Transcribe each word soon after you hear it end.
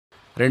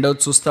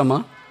రెండవది చూస్తామా?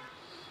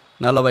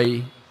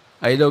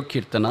 45వ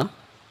కీర్తన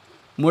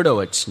 3వ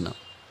వచనం.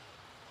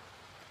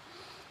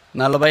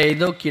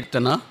 45వ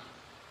కీర్తన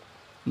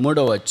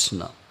 3వ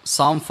వచనం.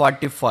 Psalm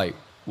 45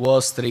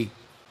 verse 3.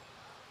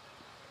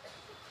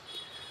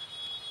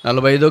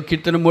 45వ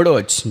కీర్తన 3వ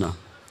వచనం.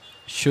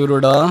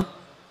 శూరుడా,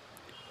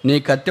 నీ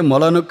కత్తి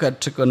మొలను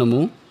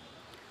కట్టుకొనుము,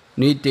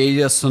 నీ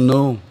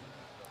తేజస్సును.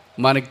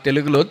 మనకి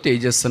తెలుగులో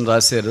తేజస్సును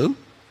రాశారు,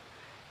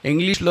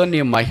 ఇంగ్లీష్లో నీ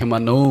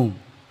మహిమను,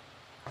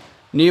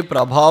 నీ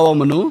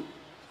ప్రభావమును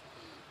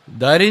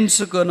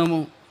ధరించుకొనుము.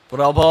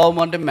 ప్రభావం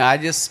అంటే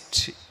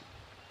మ్యాజెస్టీ.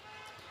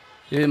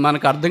 ఇవి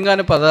మనకు అర్థం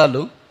కాని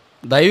పదాలు,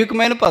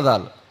 దైవికమైన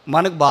పదాలు.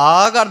 మనకు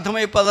బాగా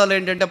అర్థమయ్యే పదాలు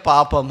ఏంటంటే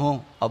పాపము.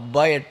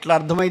 అబ్బా, ఎట్లా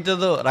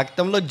అర్థమవుతుందో!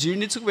 రక్తంలో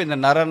జీర్ణించుకుపోయింది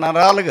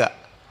నరాలుగా.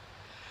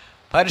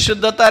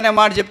 పరిశుద్ధత అనే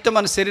మాట చెప్తే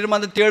మన శరీరం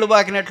అంతా తేడు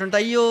బాకినట్లుంటే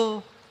అయ్యో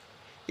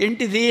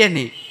ఏంటిది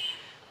అని.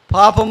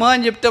 పాపము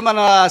అని చెప్తే మన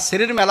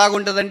శరీరం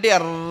ఎలాగుంటుందంటే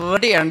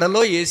ఎర్రటి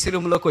ఎండలో ఏసీ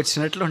రూమ్లోకి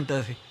వచ్చినట్లు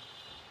ఉంటుంది.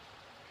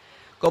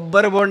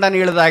 కొబ్బరి బొండా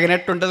నీళ్ళు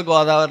తాగినట్టు ఉంటుంది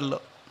గోదావరిలో.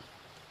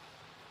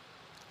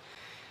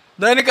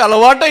 దానికి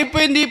అలవాటు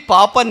అయిపోయింది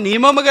పాప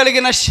నియమము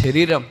కలిగిన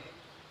శరీరం.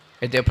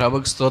 అయితే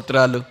ప్రభుకు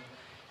స్తోత్రాలు.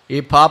 ఈ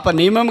పాప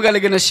నియమం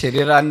కలిగిన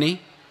శరీరాన్ని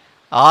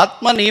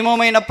ఆత్మ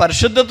నియమమైన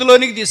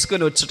పరిశుద్ధతలోనికి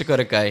తీసుకొని వచ్చుట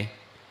కొరకాయ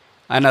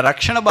ఆయన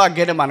రక్షణ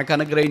భాగ్యాన్ని మనకు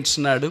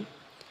అనుగ్రహించినాడు.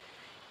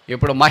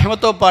 ఇప్పుడు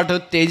మహిమతో పాటు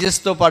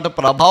తేజస్సుతో పాటు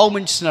ప్రభావం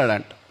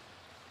ఉంచినాడంట.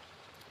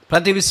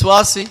 ప్రతి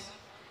విశ్వాసి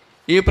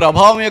ఈ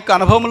ప్రభావం యొక్క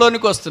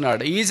అనుభవంలోనికి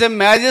వస్తున్నాడు. Is a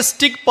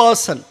majestic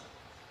person.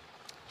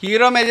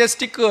 Hero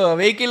Majestic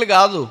vehicle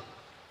కాదు.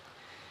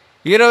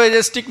 హీరో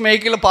మెజెస్టిక్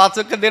వెహికల్ పాత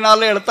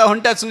దినాల్లో వెళ్తూ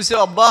ఉంటే అది చూసి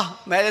అబ్బా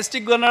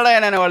మెజెస్టిక్ కొన్నాడు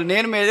ఆయన అనేవాళ్ళు.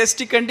 నేను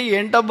మెజెస్టిక్ అంటే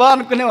ఏంటబ్బా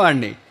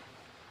అనుకునేవాడిని.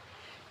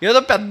 ఏదో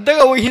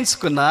పెద్దగా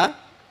ఊహించుకున్నా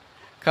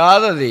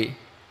కాదు అది.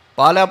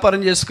 పాల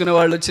వ్యాపారం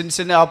చేసుకునేవాళ్ళు, చిన్న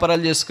చిన్న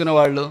వ్యాపారాలు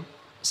చేసుకునేవాళ్ళు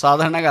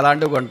సాధారణంగా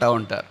అలాంటివి కొంటూ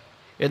ఉంటారు.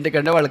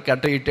 ఎందుకంటే వాళ్ళకి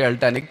అటు ఇటు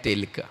వెళ్ళటానికి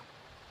తేలిక.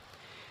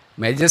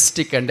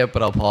 మెజెస్టిక్ అంటే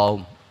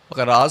ప్రభావం. ఒక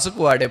రాజుకు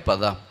వాడే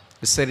పదం.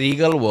 It's a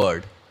Regal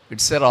word,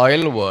 it's a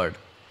royal word,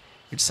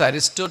 it's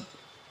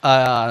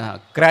aristocratic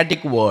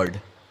word.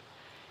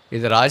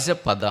 ఇది రాజ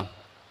పదం.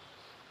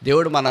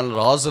 దేవుడు మనల్ని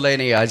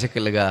రాజులైన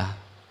యాజకులుగా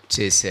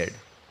చేశాడు.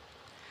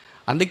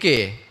 అందుకే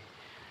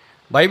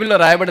బైబిల్లో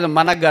రాయబడింది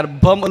మన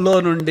గర్భంలో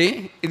నుండి.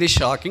 ఇది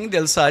షాకింగ్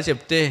తెలుసా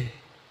చెప్తే?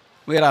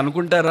 మీరు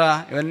అనుకుంటారా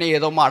ఇవన్నీ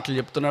ఏదో మాటలు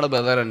చెప్తున్నాడు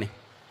బ్రదర్ అని.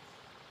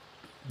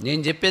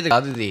 నేను చెప్పేది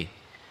కాదు, ఇది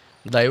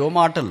దైవ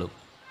మాటలు.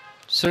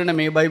 చూడండి,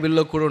 మీ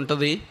బైబిల్లో కూడా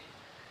ఉంటుంది.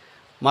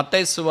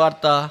 మత్తయి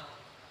సువార్త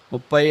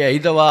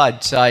 35వ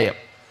అధ్యాయం,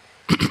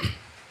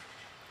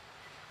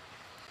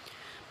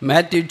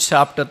 మాథ్యూ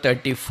చాప్టర్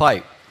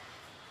 35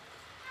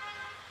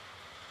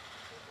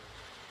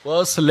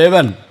 verse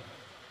 11.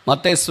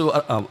 మత్తయి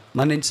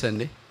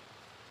మన్నించండి,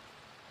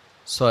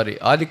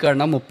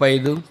 ఆదికాండం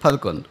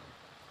 35:11.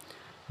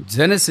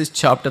 Genesis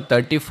chapter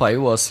 35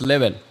 verse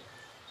 11.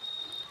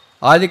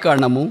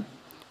 ఆదికాండము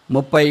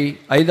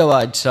 35వ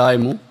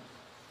అధ్యాయము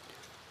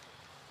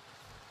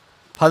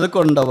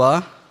 11వ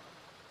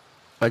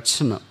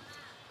వచనం.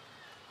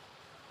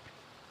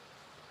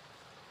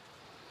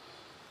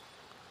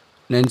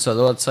 నేను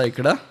చదవచ్చా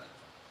ఇక్కడ?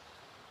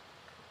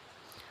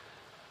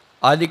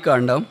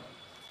 ఆదికాండం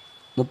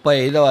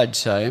 35వ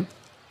అధ్యాయం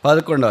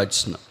 11వ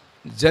వచనం.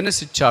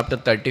 Genesis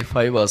chapter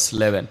 35 verse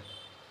 11.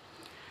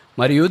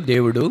 మరియు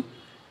దేవుడు,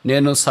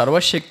 నేను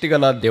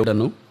సర్వశక్తిగల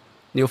దేవుడను,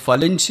 నీవు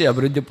ఫలించి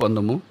అభివృద్ధి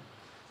పొందుము,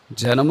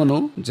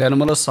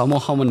 జనముల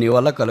సమూహము నీ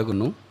వల్ల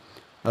కలుగును,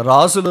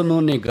 రాజులను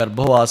నీ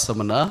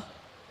గర్భవాసమున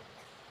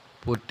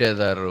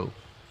పుట్టెదరు.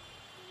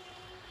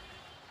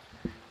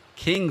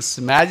 Kings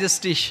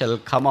majesty shall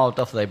come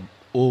out of దై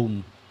ఓమ్.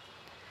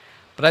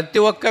 ప్రతి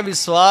ఒక్క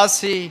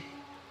విశ్వాసి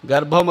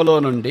గర్భములో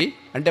నుండి,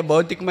 అంటే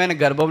భౌతికమైన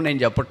గర్భం నేను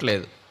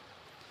చెప్పట్లేదు,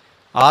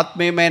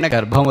 ఆత్మీయమైన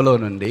గర్భములో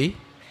నుండి,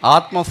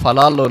 ఆత్మ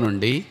ఫలాల్లో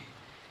నుండి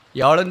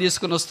ఎవడని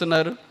తీసుకుని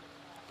వస్తున్నారు?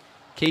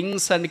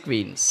 కింగ్స్ అండ్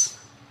క్వీన్స్,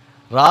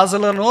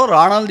 రాజులను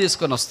రాణాలు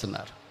తీసుకొని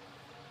వస్తున్నారు.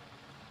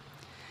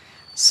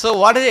 So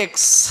what is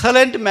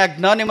excellent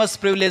magnanimous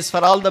privilege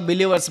for all the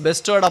believers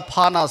bestowed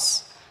upon us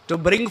to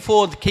bring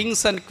fourth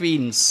Kings and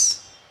queens.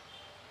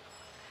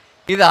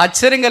 ఇది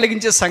ఆశ్చర్యం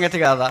కలిగించే సంగతి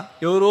కాదా?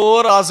 ఎవరో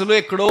రాజులు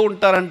ఎక్కడో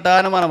ఉంటారంట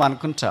అని మనం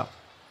అనుకుంటాం.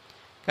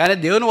 కానీ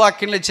దేవుని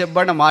వాక్యంలో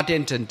చెప్పబడిన మాట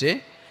ఏంటంటే,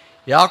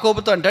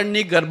 యాకోబుతో అంటాడు,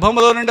 నీ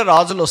గర్భంలో నుండి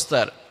రాజులు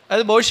వస్తారు.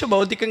 అది బహుశా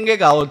భౌతికంగా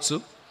కావచ్చు.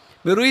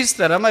 మీరు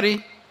ఊహిస్తారా మరి?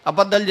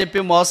 అబద్ధాలు చెప్పి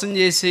మోసం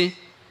చేసి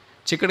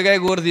చిక్కుడుకాయ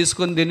కూర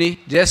తీసుకుని తిని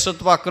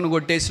జ్యేష్ఠత్వ హక్కును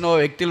కొట్టేసిన ఓ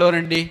వ్యక్తిలో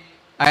నుండి,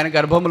 ఆయన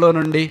గర్భంలో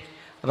నుండి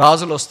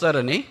రాజులు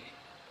వస్తారని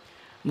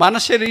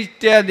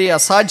మనశరీత్యా అది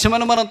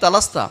అసాధ్యమని మనం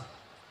తలస్తాం.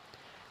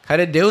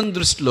 కానీ దేవుని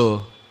దృష్టిలో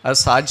అది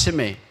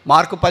సాధ్యమే.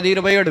 Mark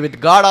 10:27, with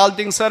God all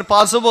things are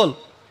possible.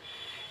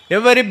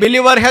 Every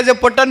believer has a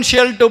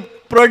potential to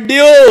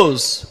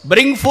produce,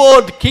 bring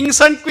fourth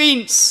Kings and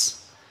queens.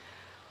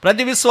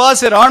 ప్రతి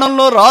విశ్వాసి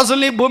రాణులను,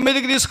 రాజుల్ని భూమి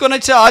మీదకి తీసుకొని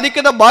వచ్చే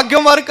ఆధిక్యత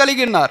భాగ్యం వారు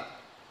కలిగి ఉన్నారు.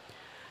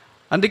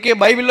 అందుకే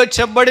బైబిల్లో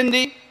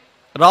చెప్పబడింది,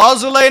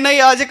 రాజులైన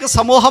యాజక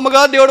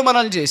సమూహముగా దేవుడు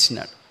మనల్ని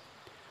చేసినాడు.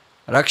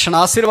 రక్షణ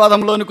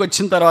ఆశీర్వాదంలోనికి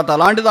వచ్చిన తర్వాత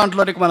అలాంటి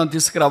దాంట్లోనికి మనం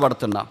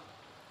తీసుకురాబడుతున్నాం.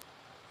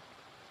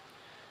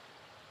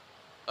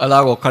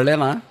 అలాగ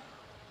ఒకళ్ళేనా,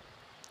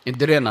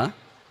 ఇద్దరేనా,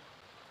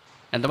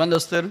 ఎంతమంది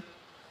వస్తారు?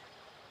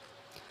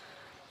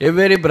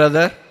 Every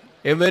brother,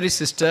 every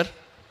sister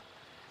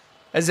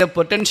has a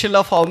potential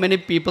of how many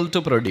people to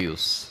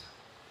produce.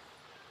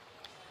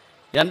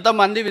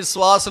 ఎంతమంది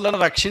విశ్వాసులను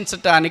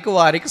రక్షించటానికి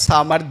వారికి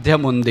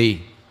సామర్థ్యం ఉంది?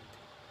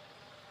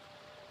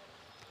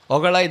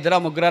 ఒకళ్ళ, ఇద్దరా,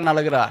 ముగ్గురా,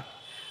 నలుగురా?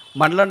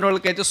 మనలాంటి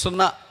వాళ్ళకైతే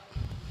 0.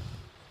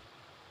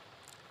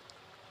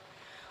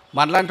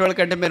 మనలాంటి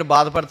వాళ్ళకంటే మీరు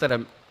బాధపడతారా?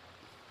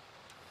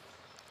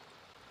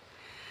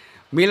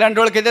 మీలాంటి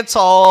వాళ్ళకైతే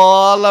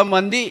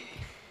చాలామంది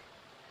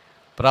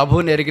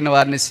ప్రభువుని ఎరిగిన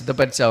వారిని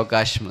సిద్ధపరిచే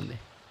అవకాశం ఉంది.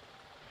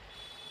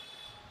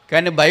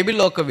 కానీ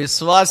బైబిల్లో ఒక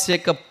విశ్వాస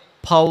యొక్క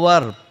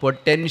పవర్,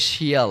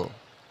 పొటెన్షియల్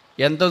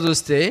ఎంతో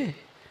చూస్తే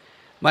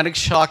మనకి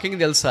షాకింగ్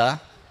తెలుసా?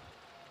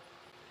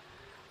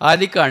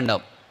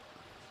 ఆదికాండం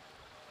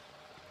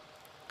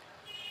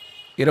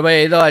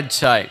 25వ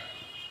అధ్యాయం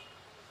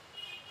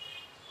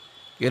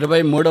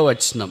 23వ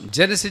వచనం.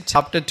 Genesis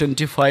chapter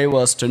 25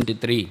 verse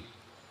 23.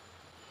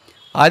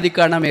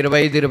 ఆదికాండం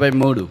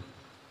 25:23.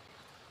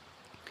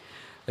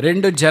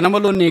 2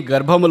 జనములు నీ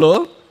గర్భములో,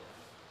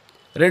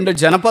 2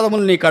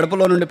 జనపదములు నీ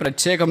కడుపులో నుండి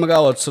ప్రత్యేకముగా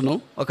వచ్చును.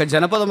 ఒక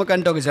జనపదము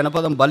కంటే ఒక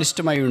జనపదం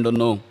బలిష్టమై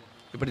ఉండును.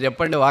 ఇప్పుడు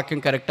చెప్పండి, వాక్యం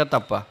కరెక్టా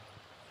తప్ప?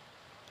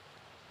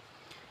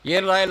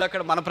 ఏం రాయాలి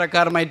అక్కడ? మన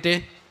ప్రకారం అయితే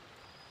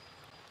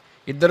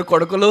 2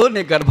 కొడుకులు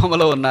నీ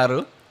గర్భంలో ఉన్నారు,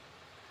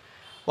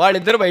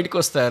 వాళ్ళిద్దరు బయటకు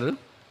వస్తారు.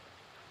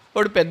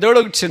 వాడు పెద్దోడు,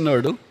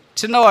 చిన్నోడు,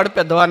 చిన్నవాడు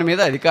పెద్దవాని మీద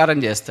అధికారం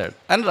చేస్తాడు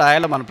అని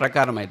రాయాలి మన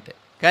ప్రకారం అయితే.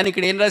 కానీ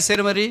ఇక్కడ ఏం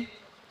రాశారు మరి?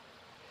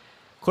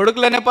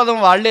 కొడుకులు అనే పదం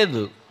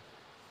వాడలేదు.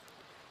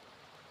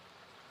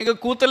 ఇంకా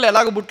కూతుర్లు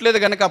ఎలాగ పుట్టలేదు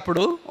కనుక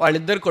అప్పుడు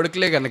వాళ్ళిద్దరు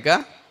కొడుకులే కనుక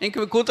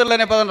ఇంక కూతుర్లు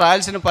అనే పదం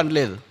రాయాల్సిన పని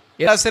లేదు.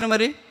 ఏ రాశారు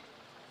మరి?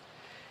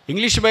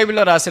 ఇంగ్లీష్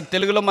బైబిల్లో రాశారు.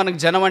 తెలుగులో మనకు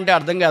జనం అంటే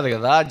అర్థం కాదు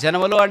కదా,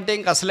 జనములు అంటే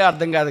ఇంక అసలే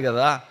అర్థం కాదు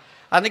కదా.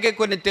 అందుకే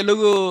కొన్ని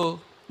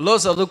తెలుగులో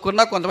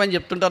చదువుకున్నా కొంతమంది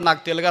చెప్తుంటారు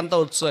నాకు తెలుగు అంతా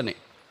వచ్చు అని.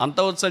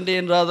 అంతా వచ్చు అంటే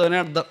ఏం రాదు అని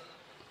అర్థం.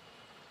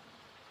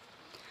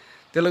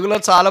 తెలుగులో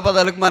చాలా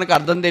పదాలకు మనకు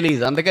అర్థం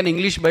తెలియదు. అందుకని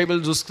ఇంగ్లీష్ బైబిల్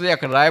చూస్తే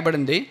అక్కడ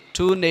రాయబడింది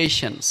 2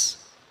 nations,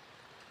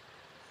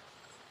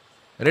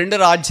 2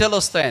 రాజ్యాలు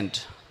వస్తాయంట.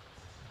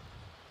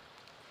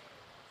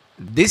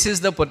 This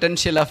is the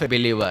potential of a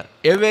believer.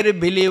 Every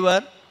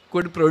believer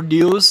could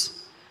produce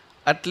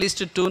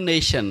at least 2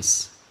 nations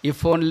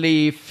if only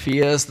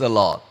fears the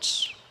lord.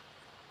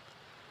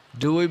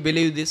 Do we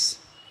believe this?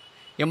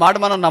 ఈ మాట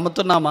మనం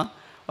నమ్ముతున్నామా?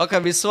 ఒక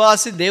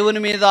విశ్వాసి దేవుని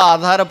మీద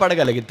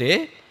ఆధారపడగలిగితే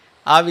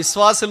ఆ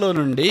విశ్వాసలో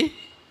నుండి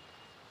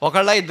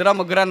ఒకళ్ళ, ఇద్దరా,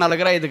 ముగ్గురా,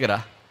 నలుగురా, 5గురా?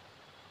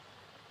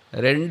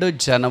 2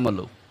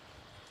 జనములు.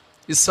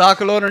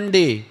 ఇస్సాకులో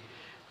నుండి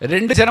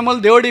 2 జనములు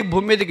దేవుడి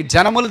భూమి మీదకి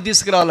జనములు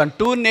తీసుకురావాలని.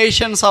 2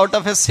 nations out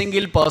of a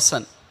single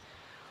person.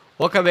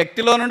 ఒక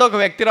వ్యక్తిలో నుండి ఒక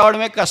వ్యక్తి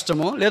రావడమే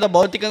కష్టము. లేదా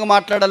భౌతికంగా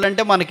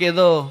మాట్లాడాలంటే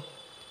మనకేదో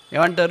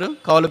ఏమంటారు,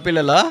 కౌలు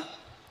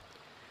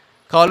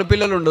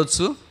పిల్లలు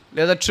ఉండొచ్చు,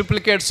 లేదా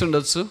ట్రిప్లికేట్స్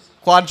ఉండొచ్చు,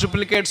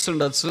 క్వాడ్రిప్లికేట్స్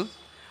ఉండొచ్చు,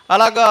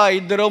 అలాగా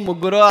 2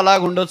 3 అలాగ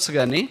ఉండొచ్చు.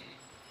 కానీ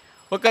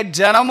ఒక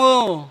జనము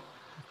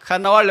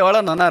కన్నవాళ్ళు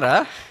ఎవరన్నా ఉన్నారా?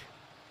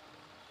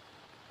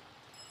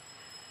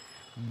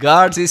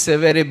 God is a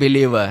very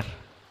believer.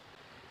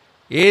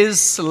 His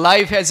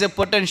life has a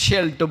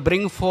potential to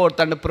bring forth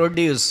and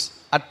produce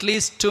at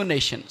least 2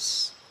 nations.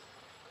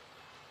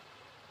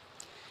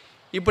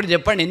 ఇప్పుడు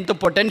చెప్పండి, ఇంత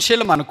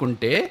పొటెన్షియల్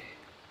మనకుంటే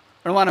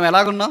ఇప్పుడు మనం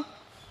ఎలాగున్నాం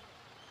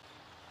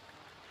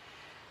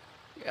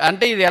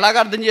అంటే ఇది ఎలాగ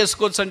అర్థం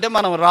చేసుకోవచ్చు అంటే,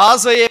 మనం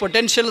రాజు అయ్యే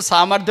పొటెన్షియల్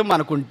సామర్థ్యం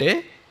మనకుంటే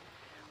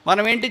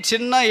మనం ఏంటి,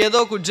 చిన్న ఏదో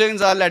ఒక ఉద్యోగం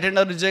చాలే,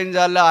 అటెండర్ ఉద్యోగం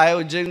చాలే, ఆయా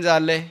ఉద్యోగం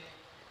చాలే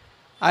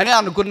అని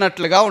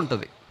అనుకున్నట్లుగా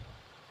ఉంటుంది.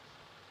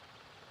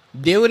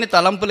 దేవుని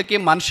తలంపులకి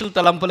మనుషుల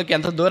తలంపులకి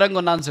ఎంత దూరంగా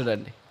ఉన్నాను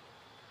చూడండి.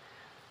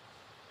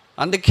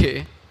 అందుకే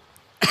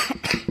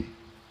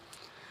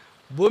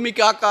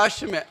భూమికి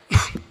ఆకాశమే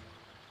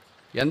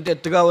ఎంత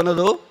ఎత్తుగా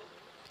ఉన్నదో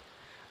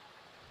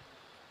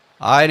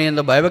ఆయన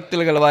యందు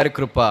భయభక్తులు గల వారి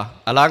కృప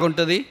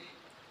అలాగుంటుంది.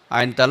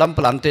 ఆయన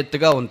తలంపులు అంత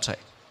ఎత్తుగా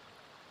ఉంచాయి.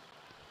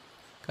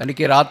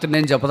 కనుక ఈ రాత్రి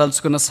నేను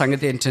చెప్పదలుచుకున్న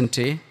సంగతి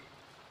ఏంటంటే,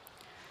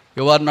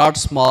 you are not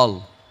small,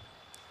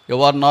 you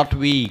are not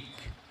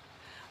week.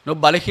 నువ్వు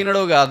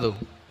బలహీనుడు కాదు,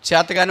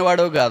 చేతగాని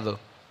వాడు కాదు.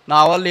 నా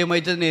వల్ల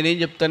ఏమవుతుంది, నేనేం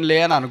చెప్తానులే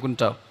అని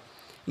అనుకుంటావు.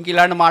 ఇంక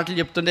ఇలాంటి మాటలు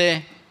చెప్తుంటే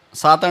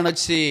సాతాను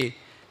వచ్చి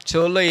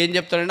చెవుల్లో ఏం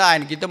చెప్తాడంటే,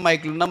 ఆయనకైతే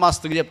మైకులు ఉన్నా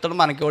మస్తుగా చెప్తాడు,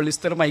 మనకి వాళ్ళు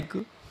ఇస్తారు మైకు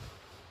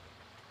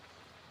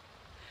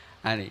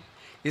అని.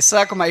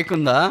 ఇస్సాకు మైక్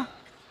ఉందా?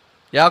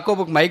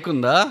 యాకోబుకు మైక్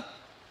ఉందా?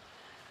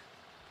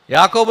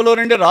 యాకోబులో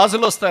నుండి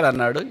రాజులు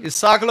వస్తారన్నాడు,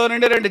 ఇస్సాకులో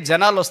నుండి 2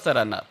 జనాలు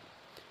వస్తారన్నారు.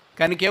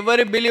 కానీ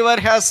every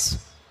believer has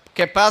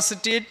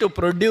capacity to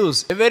produce.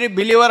 Every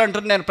believer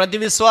అంటున్నా నేను, ప్రతి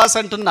విశ్వాసం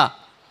అంటున్నా.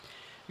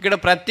 ఇక్కడ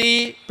ప్రతి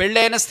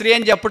పెళ్ళైన స్త్రీ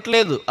అని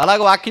చెప్పట్లేదు,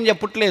 అలాగే వాక్యం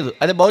చెప్పట్లేదు.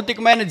 అది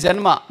భౌతికమైన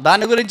జన్మ,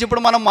 దాని గురించి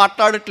ఇప్పుడు మనం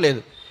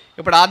మాట్లాడట్లేదు.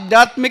 ఇప్పుడు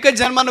ఆధ్యాత్మిక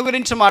జన్మను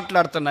గురించి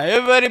మాట్లాడుతున్నా.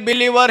 Every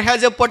believer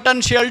has a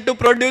potential to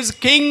produce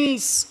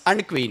Kings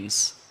and queens,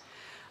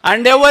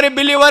 and every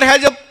believer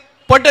has a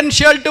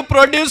potential to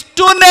produce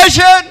 2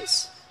 nations.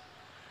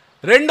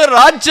 2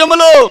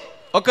 రాజ్యములు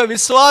ఒక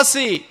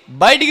విశ్వాసి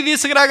బయటికి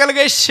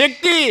తీసుకురాగలిగే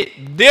శక్తి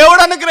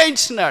దేవుడు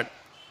అనుగ్రహించినాడు.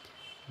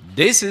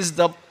 This is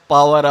the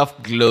power of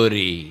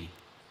glory.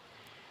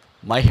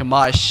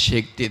 మహిమా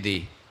శక్తిది.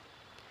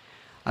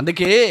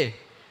 అందుకే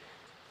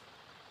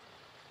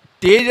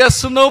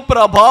తేజస్సును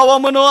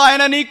ప్రభావమును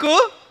ఆయన నీకు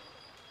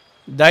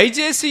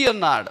దయచేసి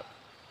ఉన్నాడు.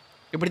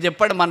 ఇప్పుడు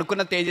చెప్పండి,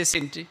 మనకున్న తేజస్సు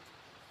ఏంటి?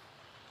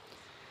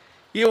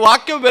 ఈ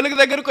వాక్యం వెలుగు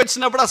దగ్గరకు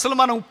వచ్చినప్పుడు అసలు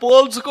మనం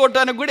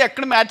పోల్చుకోవటానికి కూడా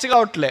ఎక్కడ మ్యాచ్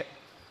కావట్లే.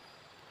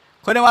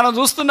 కొన్ని మనం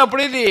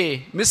చూస్తున్నప్పుడు ఇది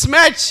మిస్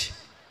మ్యాచ్.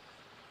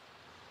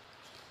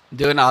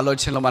 దేవుని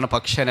ఆలోచనలు మన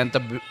పక్షాన్ని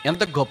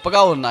ఎంత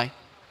గొప్పగా ఉన్నాయి.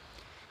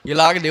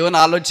 ఇలాగ దేవుని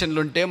ఆలోచనలు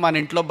ఉంటే మన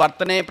ఇంట్లో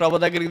భర్తనే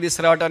ప్రభు దగ్గరికి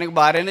తీసుకురావడానికి,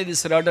 భార్యనే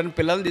తీసుకురావడానికి,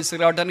 పిల్లల్ని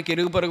తీసుకురావడానికి,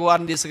 ఇరుగు పొరుగు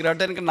వారిని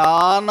తీసుకురావడానికి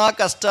నానా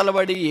కష్టాలు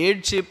పడి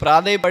ఏడ్చి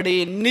ప్రాధేయపడి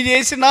ఎన్ని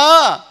చేసినా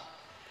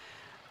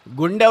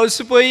గుండె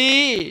అవసిపోయి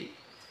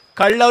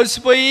కళ్ళు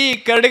అవసిపోయి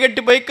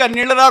కరడిగట్టిపోయి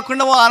కన్నీళ్ళు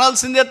రాకుండా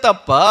ఆనాల్సిందే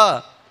తప్ప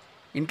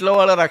ఇంట్లో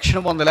వాళ్ళ రక్షణ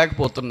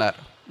పొందలేకపోతున్నారు.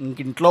 ఇంక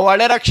ఇంట్లో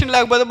వాళ్ళే రక్షణ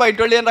లేకపోతే బయట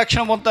వాళ్ళు ఏం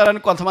రక్షణ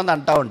పొందుతారని కొంతమంది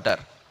అంటూ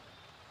ఉంటారు.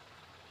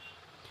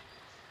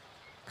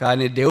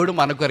 కానీ దేవుడు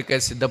మన కొరకే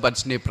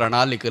సిద్ధపరిచిన ఈ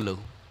ప్రణాళికలు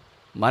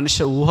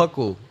మనిషి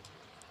ఊహకు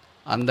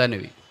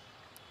అందనివి.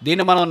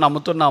 దీన్ని మనం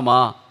నమ్ముతున్నామా?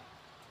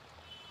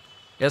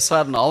 ఎస్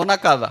ఆర్ నో, అవునా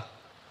కాదా?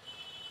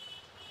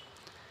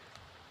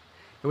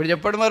 ఇప్పుడు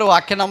చెప్పండి, మరి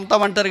వాక్యం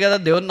నమ్ముతామంటారు కదా,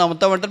 దేవుని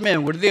నమ్ముతామంటారు.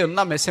 మేము కూడా దేవుని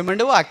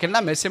నమ్మేసామండి, వాక్యం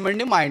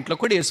నమ్మేసామండి, మా ఇంట్లో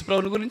కూడా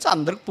యేసుప్రభుని గురించి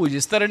అందరికి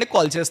పూజిస్తారండి,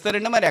 కొలు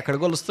చేస్తారండి. మరి ఎక్కడ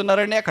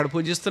కొలుస్తున్నారండి, ఎక్కడ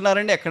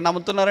పూజిస్తున్నారండి, ఎక్కడ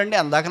నమ్ముతున్నారండి?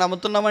 అందాక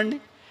నమ్ముతున్నామండి.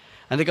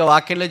 అందుకే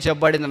వాక్యంలో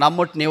చెప్పబడింది,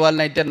 నమ్ముటి నీ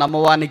వాళ్ళనైతే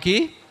నమ్మవానికి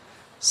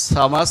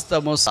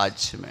సమస్తము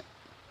సాధ్యమే.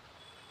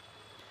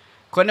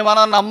 కొన్ని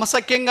మనం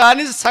నమ్మశక్యం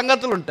కాని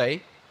సంగతులు ఉంటాయి,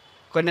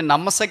 కొన్ని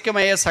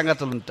నమ్మశక్యమయ్యే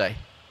సంగతులు ఉంటాయి.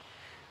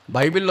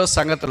 బైబిల్లో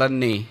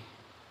సంగతులన్నీ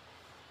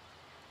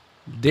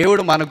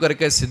దేవుడు మన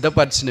కొరకే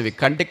సిద్ధపరిచినవి.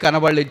 కంటికి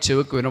కనబడలేదు,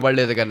 చెవికి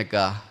వినబడలేదు కనుక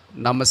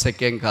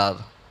నమ్మశక్యం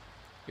కాదు.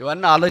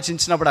 ఇవన్నీ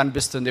ఆలోచించినప్పుడు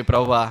అనిపిస్తుంది,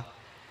 ప్రభువా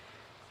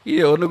ఈ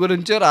ఎవరి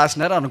గురించో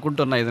రాసినారు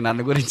అనుకుంటున్నా, ఇది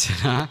నన్ను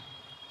గురించేనా?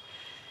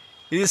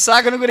 ఇది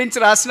ఇస్సాకుని గురించి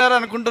రాసినారు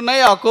అనుకుంటున్నా,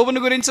 యాకోబుని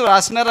గురించి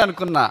రాసినారు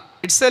అనుకున్నా.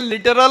 ఇట్స్ ఎ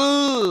లిటరల్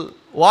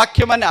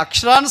వాక్యమని,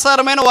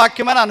 అక్షరానుసారమైన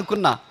వాక్యమని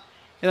అనుకున్నా.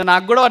 ఇది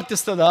నాకు కూడా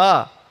వర్తిస్తుందా?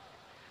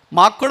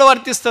 మాకు కూడా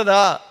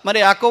వర్తిస్తుందా? మరి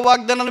యాకోబు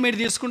వాగ్దానాలు మీరు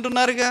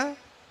తీసుకుంటున్నారుగా.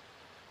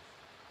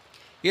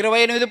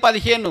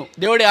 28:15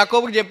 దేవుడు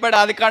యాకోబుకి చెప్పాడు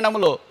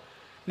ఆదికాండంలో,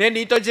 నేను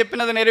నీతో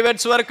చెప్పినది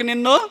నెరవేర్చే వరకు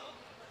నిన్ను.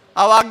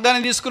 ఆ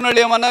వాగ్దానం తీసుకున్న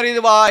వాళ్ళు ఏమన్నారు,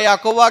 ఇది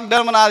యాకోబు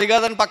వాగ్దానం నాది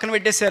కాదని పక్కన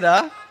పెట్టేశారా?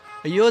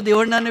 అయ్యో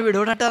దేవుడు నన్ను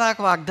విడవడట,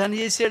 నాకు వాగ్దానం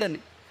చేసాడని.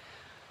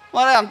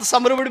 మరి అంత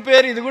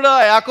సంబరపడిపోయారు. ఇది కూడా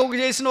యాకోబుకు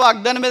చేసిన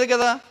వాగ్దానం మీద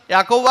కదా.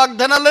 యాకోబు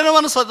వాగ్దానాల్లోనే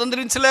మనం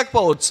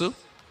స్వతంత్రించలేకపోవచ్చు.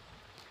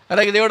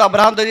 అలాగే దేవుడు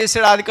అబ్రహాంతో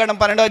చేశాడు. ఆదికాండం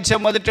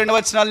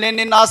 12:1-2 నేను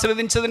నిన్ను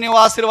ఆశీర్వదించదు, నీవు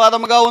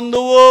ఆశీర్వాదముగా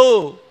ఉందువు.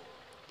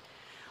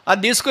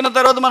 అది తీసుకున్న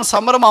తర్వాత మన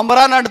సంబరం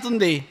అంబరాన్ని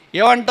అడుతుంది.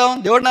 ఏమంటాం?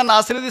 దేవుడు నన్ను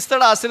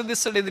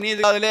ఆశీర్వదిస్తాడు, ఇది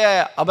నీది కాదులే,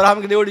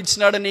 అబ్రహాంకి దేవుడు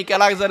ఇచ్చినాడు, నీకు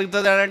ఎలాగ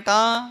జరుగుతుంది అని అంట.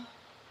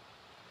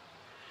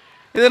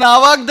 ఇది నా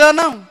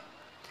వాగ్దానం.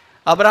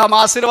 అబ్రహాం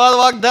ఆశీర్వాద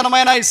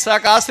వాగ్దానమైన,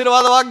 ఇస్సాకు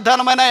ఆశీర్వాద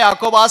వాగ్దానమైన,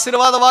 యాకోబు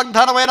ఆశీర్వాద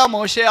వాగ్దానమైన,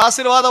 మోషే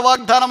ఆశీర్వాద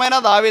వాగ్దానమైన,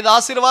 దావీదు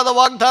ఆశీర్వాద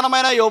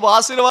వాగ్దానమైన, యోబు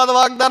ఆశీర్వాద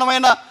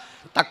వాగ్దానమైన.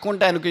 తక్కువ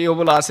ఉంటాయి అనుకో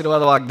యోబుల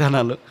ఆశీర్వాద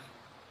వాగ్దానాలు.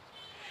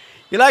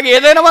 ఇలాగ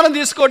ఏదైనా మనం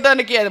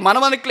తీసుకోవటానికి అది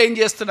మనం క్లెయిమ్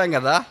చేస్తున్నాం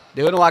కదా.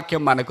 దేవుని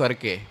వాక్యం మన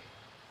కొరకే.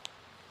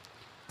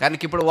 కానీ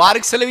ఇప్పుడు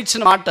వారికి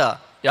సెలవిచ్చిన మాట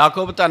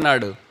యాకోబుతో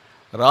అన్నాడు,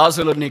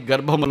 రాజులు నీ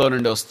గర్భములో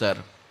నుండి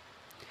వస్తారు.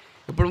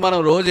 ఇప్పుడు మనం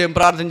రోజు ఏం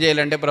ప్రార్థన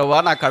చేయాలంటే, ప్రభువా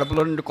నా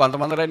కడుపులో నుండి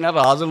కొంతమంది అయినా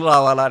రాజులు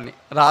రావాలా అని.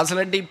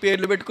 రాజులంటే ఈ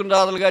పేర్లు పెట్టుకున్న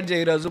రాజులు కాదు,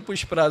 జయరాజు,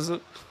 పుష్పరాజు,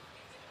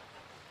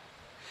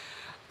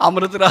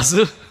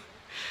 అమృతరాజు.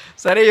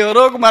 సరే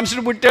ఎవరో ఒక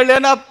మనుషుడు పుట్టాడే,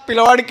 నా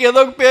పిల్లవాడికి ఏదో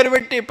ఒక పేరు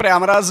పెట్టి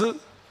ప్రేమరాజు,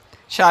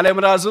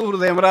 శాలేమరాజు,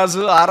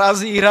 హృదయమరాజు, ఆ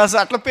రాజు, ఈ రాజు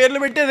అట్లా పేర్లు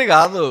పెట్టేది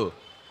కాదు.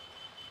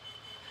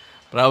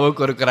 ప్రభు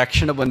కొరకు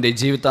రక్షణ పొంది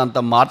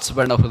జీవితాంతం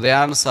మార్చబడిన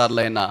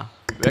హృదయానుసారులైన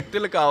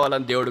వ్యక్తులు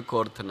కావాలని దేవుడు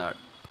కోరుతున్నాడు.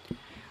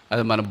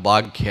 అది మన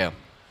భాగ్యం.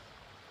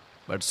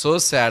 But so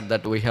sad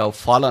that we have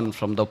fallen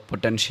from the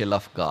potential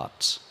of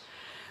God's.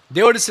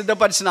 దేవుడు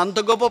సిద్ధపరిచిన అంత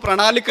గొప్ప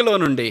ప్రణాళికలో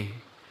నుండి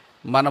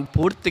మనం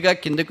పూర్తిగా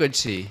కిందకి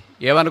వచ్చి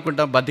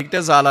ఏమనుకుంటాం, బతికితే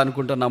చాలా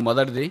అనుకుంటున్నాం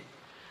మొదటిది.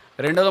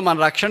 రెండోది మన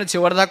రక్షణ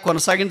చివరిదాకా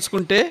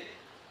కొనసాగించుకుంటే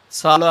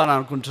చాలు అని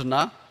అనుకుంటున్నా.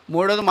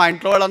 మూడోది మా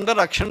ఇంట్లో వాళ్ళందరూ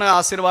రక్షణ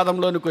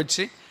ఆశీర్వాదంలోనికి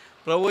వచ్చి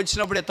ప్రభు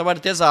వచ్చినప్పుడు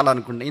ఎత్తబడితే చాలా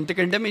అనుకుంటా.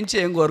 ఇంతకంటే మించి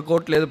ఏం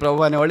కోరుకోవట్లేదు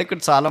ప్రభు అనేవాళ్ళు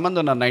ఇక్కడ చాలామంది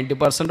ఉన్నారు.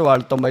 90%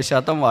 వాళ్ళు,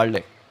 90%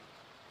 వాళ్ళే.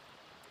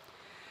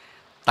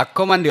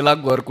 తక్కువ మంది ఇలా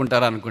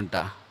కోరుకుంటారు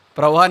అనుకుంటా.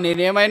 ప్రభు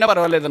నేనేమైనా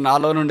పర్వాలేదు,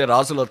 నాలో నుండి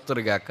రాజులు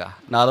వస్తురుగాక,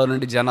 నాలో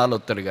నుండి జనాలు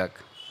వస్తురుగాక.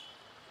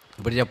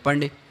 ఇప్పుడు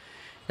చెప్పండి,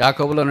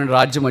 యాకోబులో నుండి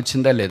రాజ్యం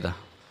వచ్చిందా లేదా?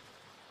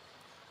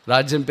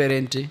 రాజ్యం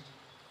పేరేంటి?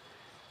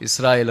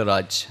 ఇశ్రాయేలు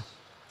రాజ్యం.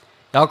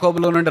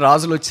 యాకోబులో నుండి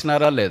రాజులు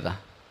వచ్చినారా లేదా?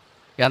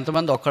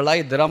 ఎంతమంది? ఒకళ్ళ,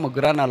 ఇద్దరా,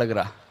 ముగ్గురా,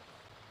 నలుగురా?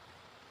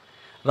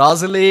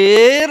 రాజులే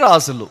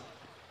రాజులు.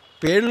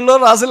 పేర్లలో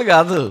రాజులు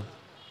కాదు,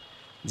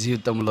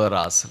 జీవితంలో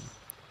రాజులు.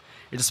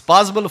 It's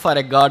possible for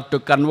a God to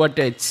convert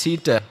a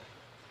cheater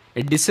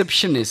A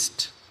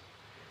డిసెప్షనిస్ట్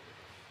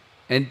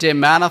and A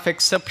man of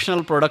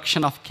exceptional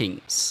production of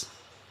Kings.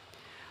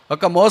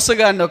 ఒక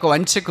మోసగాన్ని, ఒక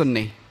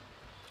వంచకుణ్ణి,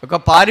 ఒక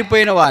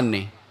పారిపోయిన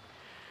వాణ్ణి,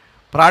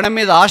 ప్రాణం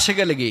మీద ఆశ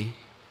కలిగి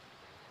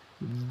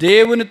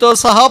దేవునితో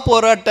సహా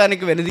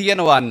పోరాటానికి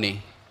వెనుదీయని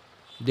వాణ్ణి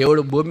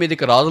దేవుడు భూమి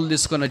మీదకి రాజులు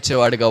తీసుకొని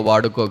వచ్చేవాడిగా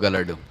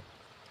వాడుకోగలడు.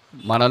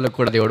 మనల్ని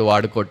కూడా దేవుడు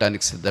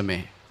వాడుకోవటానికి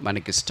సిద్ధమే.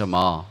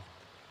 మనకిష్టమా?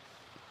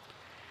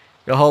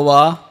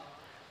 యెహోవా,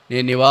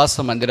 నీ నివాస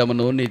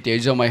మందిరమును, నీ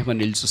తేజోమహిమ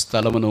నిలుచు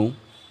స్థలమును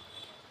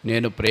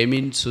నేను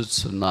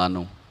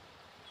ప్రేమించుచున్నాను.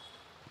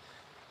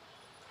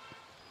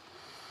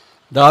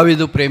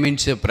 దావీదు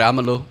ప్రేమించే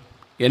ప్రేమలో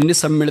ఎన్ని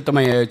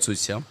సమ్మిళితమయ్యాయో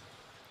చూసాం.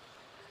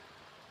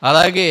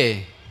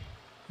 అలాగే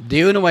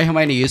దేవుని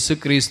మహిమైన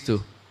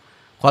యేసుక్రీస్తు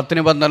కొత్త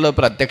నిబంధనలో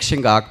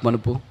ప్రత్యక్షంగా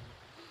ఆత్మనుపు,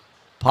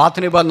 పాత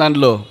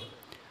నిబంధనలో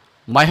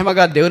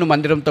మహిమగా దేవుని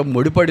మందిరంతో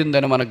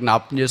ముడిపడిందని మనం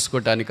జ్ఞాపకం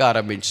చేసుకోవటానికి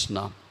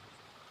ఆరంభించున్నాం.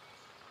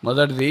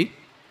 మొదటిది,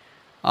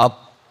 ఆ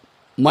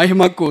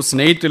మహిమకు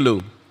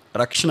స్నేహితులు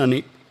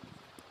రక్షణని.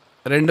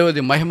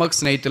 రెండవది, మహిమకు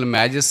స్నేహితులు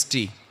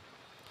మ్యాజెస్టీ,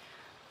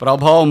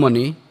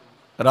 ప్రభావమని,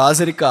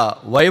 రాజరిక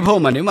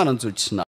వైభవమని మనం చూస్తున్నాం.